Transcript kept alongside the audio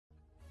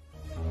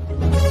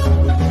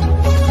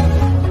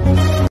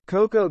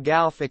Coco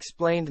Gauff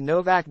explained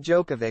Novak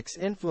Djokovic's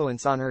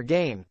influence on her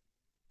game.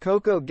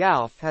 Coco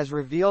Gauff has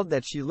revealed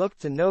that she looked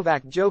to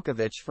Novak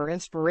Djokovic for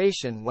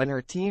inspiration when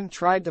her team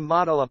tried to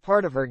model a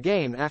part of her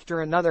game after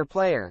another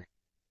player.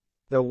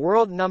 The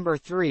world number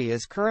 3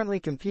 is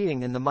currently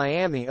competing in the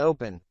Miami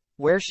Open,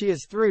 where she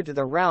is through to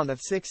the round of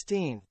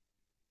 16.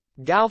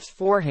 Gauff's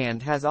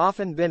forehand has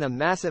often been a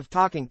massive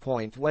talking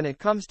point when it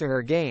comes to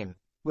her game,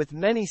 with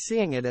many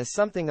seeing it as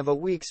something of a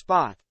weak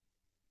spot.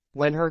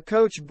 When her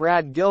coach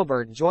Brad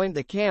Gilbert joined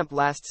the camp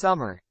last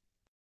summer,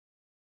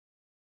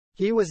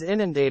 he was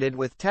inundated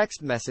with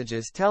text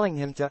messages telling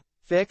him to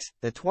fix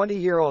the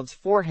 20-year-old's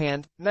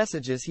forehand,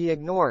 messages he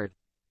ignored.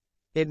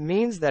 It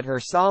means that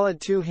her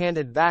solid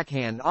two-handed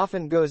backhand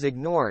often goes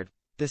ignored,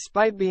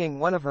 despite being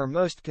one of her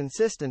most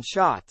consistent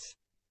shots.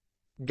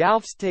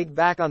 Gauff's take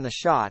back on the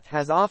shot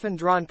has often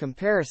drawn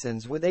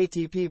comparisons with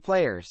ATP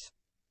players.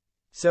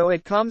 So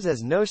it comes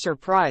as no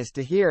surprise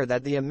to hear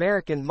that the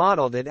American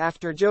modeled it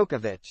after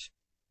Djokovic.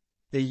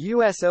 The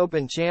US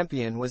Open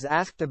champion was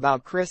asked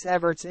about Chris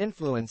Evert's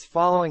influence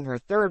following her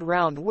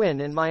third-round win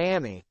in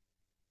Miami,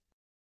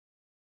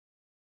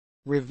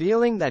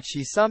 revealing that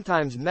she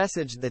sometimes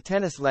messaged the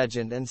tennis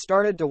legend and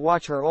started to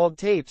watch her old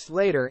tapes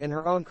later in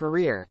her own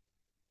career.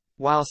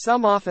 While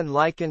some often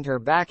likened her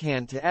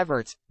backhand to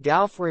Evert's,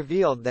 Gauff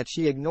revealed that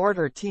she ignored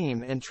her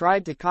team and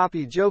tried to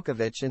copy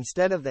Djokovic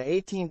instead of the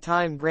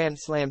 18-time Grand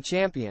Slam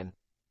champion.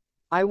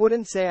 "I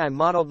wouldn't say I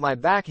modeled my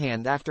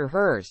backhand after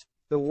hers,"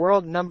 the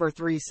world number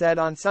 3 said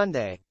on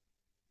Sunday.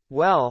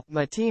 "Well,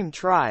 my team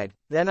tried,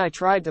 then I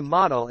tried to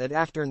model it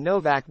after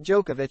Novak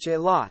Djokovic a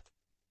lot.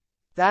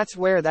 That's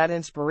where that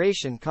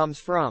inspiration comes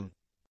from."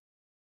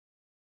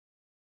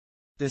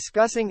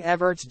 Discussing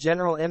Evert's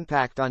general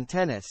impact on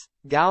tennis,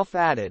 Gauff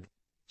added,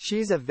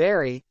 "She's a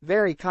very,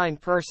 very kind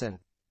person.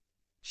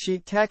 She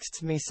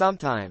texts me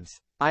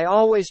sometimes. I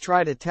always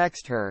try to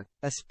text her,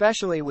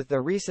 especially with the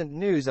recent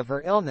news of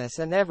her illness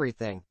and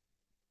everything.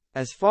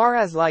 As far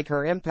as like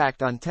her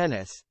impact on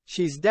tennis,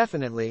 she's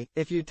definitely,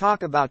 if you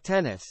talk about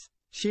tennis,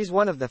 she's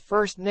one of the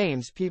first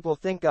names people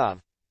think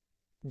of.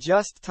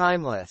 Just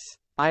timeless.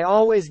 I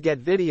always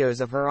get videos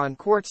of her on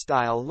court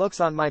style looks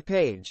on my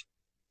page.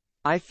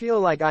 I feel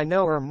like I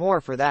know her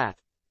more for that.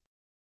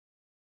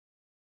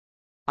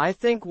 I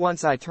think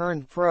once I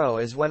turned pro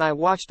is when I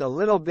watched a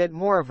little bit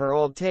more of her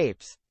old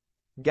tapes."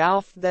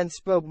 Gauff then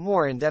spoke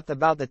more in depth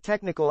about the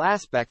technical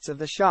aspects of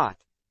the shot.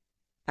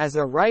 As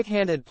a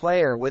right-handed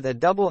player with a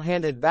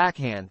double-handed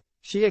backhand,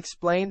 she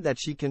explained that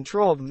she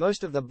controlled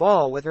most of the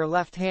ball with her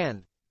left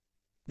hand.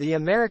 The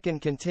American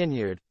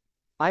continued,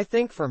 "I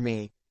think for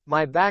me,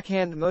 my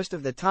backhand most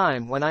of the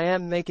time when I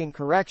am making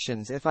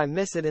corrections if I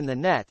miss it in the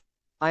net,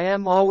 I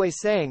am always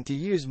saying to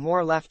use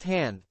more left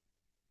hand.